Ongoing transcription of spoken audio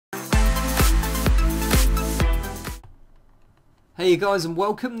Hey guys and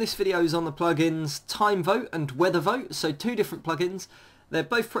welcome. This video is on the plugins Time Vote and Weather Vote, so two different plugins. They're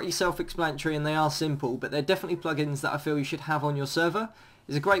both pretty self-explanatory and they are simple, but they're definitely plugins that I feel you should have on your server.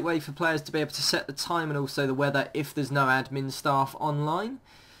 It's a great way for players to be able to set the time and also the weather if there's no admin staff online.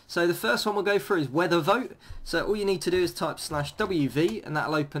 So the first one we'll go through is Weather Vote. So all you need to do is type /WV and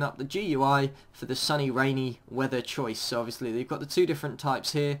that'll open up the GUI for the sunny, rainy weather choice. So obviously you've got the two different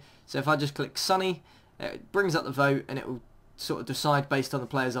types here. So if I just click sunny, it brings up the vote and it will sort of decide based on the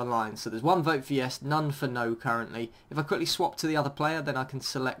players online. So there's one vote for yes, none for no currently. If I quickly swap to the other player, then I can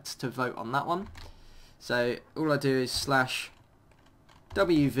select to vote on that one. So all I do is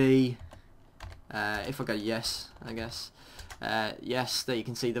 /WV, if I go yes, I guess, yes, there you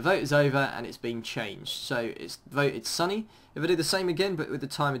can see the vote is over and it's been changed. So it's voted sunny. If I do the same again but with the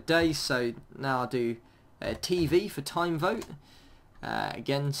time of day, so now I'll do TV for time vote,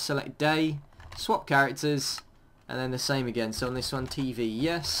 again select day, swap characters, and then the same again. So on this one, TV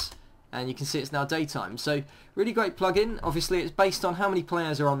yes, and you can see it's now daytime. So really great plugin. Obviously it's based on how many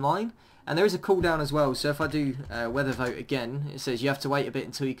players are online, and there is a cooldown as well. So if I do weather vote again, it says you have to wait a bit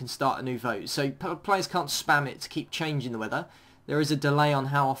until you can start a new vote. So players can't spam it to keep changing the weather. There is a delay on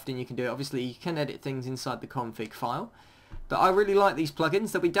how often you can do it. Obviously you can edit things inside the config file. But I really like these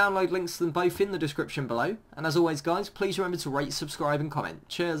plugins. There'll be download links to them both in the description below. And as always guys, please remember to rate, subscribe and comment.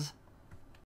 Cheers!